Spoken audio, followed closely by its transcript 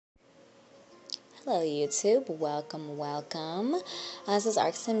Hello YouTube, welcome. This is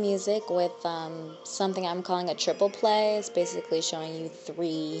Arts and Music with something I'm calling a triple play. It's basically showing you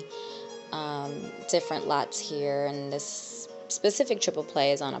three different lots here, and this specific triple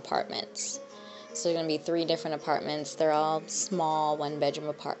play is on apartments. So there are going to be three different apartments. They're all small one-bedroom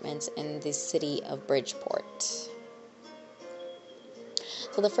apartments in the city of Bridgeport.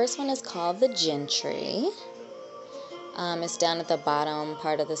 So the first one is called The Gentry. It's down at the bottom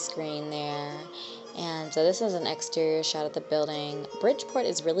part of the screen there. And so this is an exterior shot of the building. Bridgeport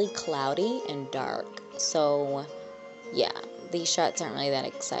is really cloudy and dark. So, yeah, these shots aren't really that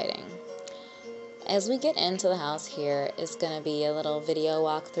exciting. As we get into the house here, it's going to be a little video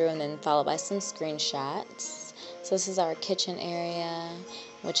walkthrough and then followed by some screenshots. So this is our kitchen area,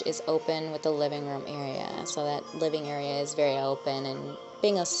 which is open with the living room area. So that living area is very open, and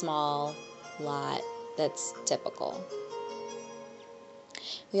being a small lot, that's typical.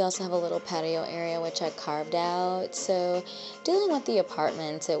 We also have a little patio area, which I carved out. So dealing with the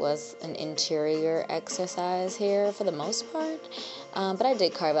apartments, it was an interior exercise here for the most part. But I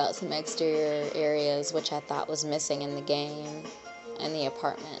did carve out some exterior areas, which I thought was missing in the game and the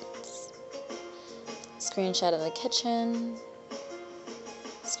apartments. Screenshot of the kitchen.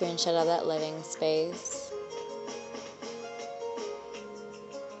 Screenshot of that living space.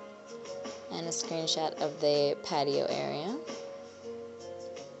 And a screenshot of the patio area,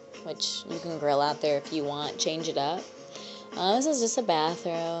 which you can grill out there if you want, change it up. This is just a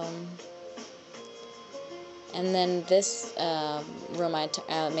bathroom. And then this room I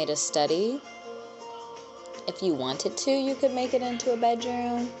made a study. If you wanted to, you could make it into a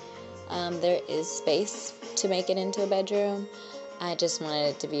bedroom. There is space to make it into a bedroom. I just wanted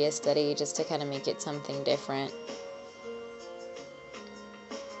it to be a study just to kind of make it something different.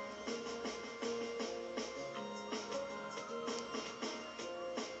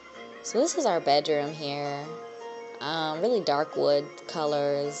 So this is our bedroom here. Really dark wood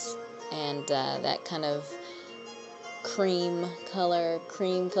colors and that kind of cream color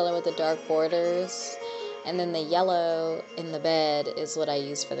with the dark borders. And then the yellow in the bed is what I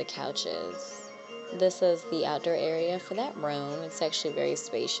use for the couches. This is the outdoor area for that room. It's actually very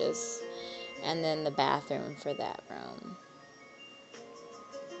spacious. And then the bathroom for that room,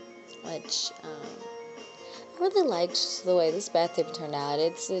 which I really liked the way this bathroom turned out.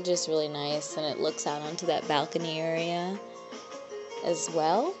 It's just really nice, and it looks out onto that balcony area as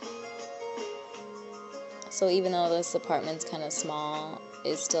well. So even though this apartment's kind of small,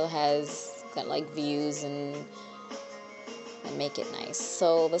 it still has got like views and make it nice.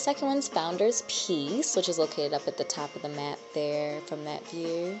 So the second one's Founder's Piece, which is located up at the top of the map there from that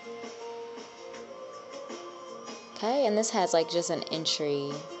view. Okay, and this has like just an entry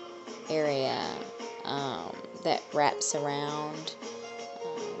area that wraps around,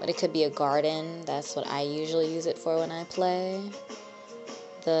 but it could be a garden. That's what I usually use it for when I play.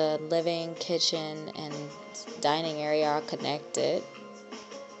 The living, kitchen, and dining area are connected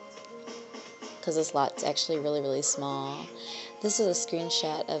because this lot's actually really small. This is a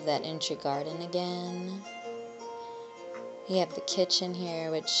screenshot of that entry garden again. You have the kitchen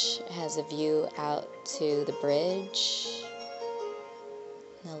here, which has a view out to the bridge,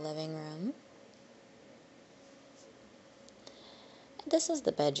 the living room. This is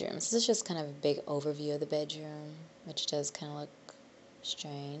the bedroom. So this is just kind of a big overview of the bedroom, which does kind of look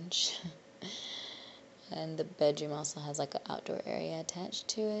strange. And the bedroom also has like an outdoor area attached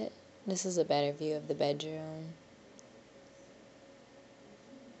to it. This is a better view of the bedroom.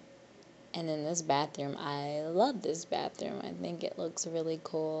 And then this bathroom, I love this bathroom. I think it looks really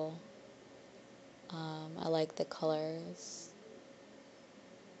cool. I like the colors.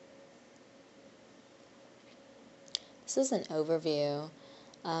 This is an overview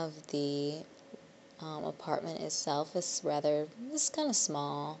of the apartment itself. It's kind of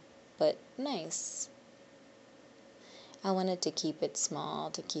small, but nice. I wanted to keep it small,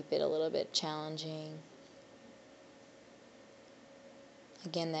 to keep it a little bit challenging.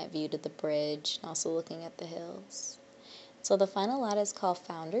 Again, that view to the bridge, and also looking at the hills. So the final lot is called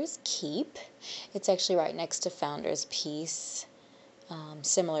Founder's Keep. It's actually right next to Founder's Piece.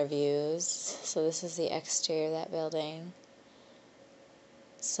 Similar views. So this is the exterior of that building.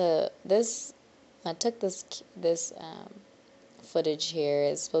 So I took this footage here.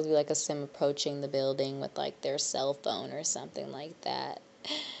 It's supposed to be like a sim approaching the building with like their cell phone or something like that.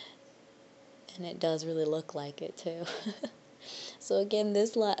 And it does really look like it too. So again,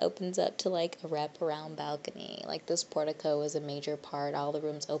 this lot opens up to like a wraparound balcony. Like this portico is a major part. All the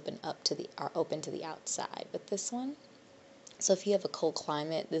rooms are open to the outside with this one. So if you have a cold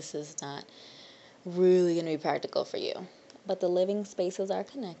climate, this is not really going to be practical for you. But the living spaces are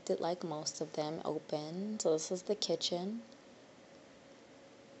connected, like most of them, open. So this is the kitchen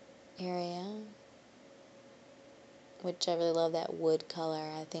area, which I really love that wood color.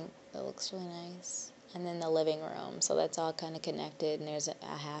 I think it looks really nice. And then the living room. So that's all kind of connected, and there's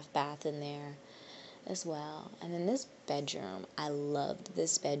a half bath in there as well. And then this bedroom, I loved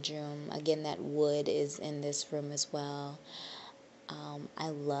this bedroom. Again, that wood is in this room as well. I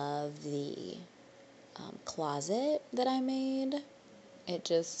love the closet that I made. It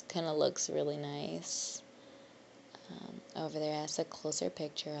just kind of looks really nice. Over there, that's a closer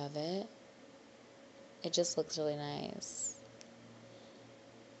picture of it. It just looks really nice.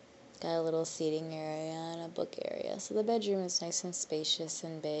 Got a little seating area and a book area. So the bedroom is nice and spacious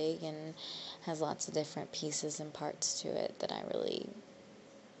and big and has lots of different pieces and parts to it that I really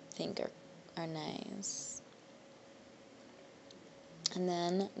think are nice. And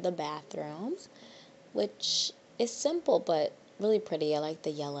then the bathroom, which is simple but really pretty. I like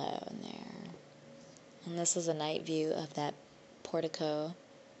the yellow in there. And this is a night view of that portico,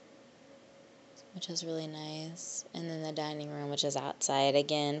 which is really nice. And then the dining room, which is outside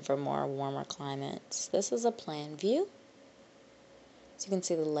again for more warmer climates. This is a plan view. So you can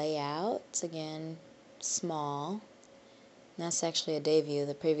see the layout. It's again small. And that's actually a day view.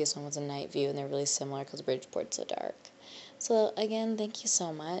 The previous one was a night view, and they're really similar because Bridgeport's so dark. So again, thank you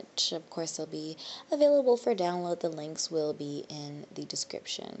so much. Of course, they'll be available for download. The links will be in the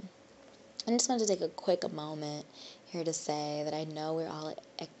description. I just wanted to take a quick moment here to say that I know we're all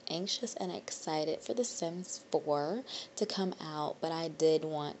anxious and excited for The Sims 4 to come out, but I did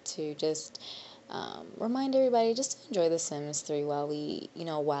want to just remind everybody just to enjoy The Sims 3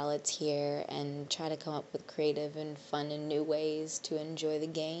 while it's here, and try to come up with creative and fun and new ways to enjoy the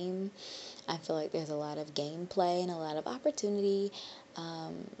game. I feel like there's a lot of gameplay and a lot of opportunity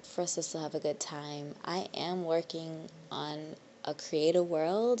for us to still have a good time. I am working on a creative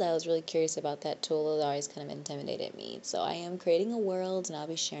world. I was really curious about that tool. It always kind of intimidated me. So I am creating a world, and I'll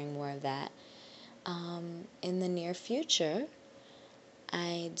be sharing more of that in the near future.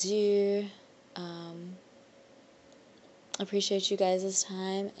 I do appreciate you guys'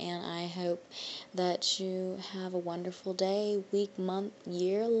 time, and I hope that you have a wonderful day, week, month,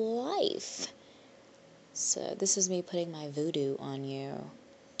 year, life. So this is me putting my voodoo on you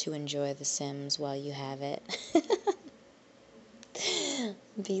to enjoy The Sims while you have it.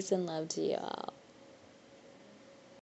 Peace and love to you all.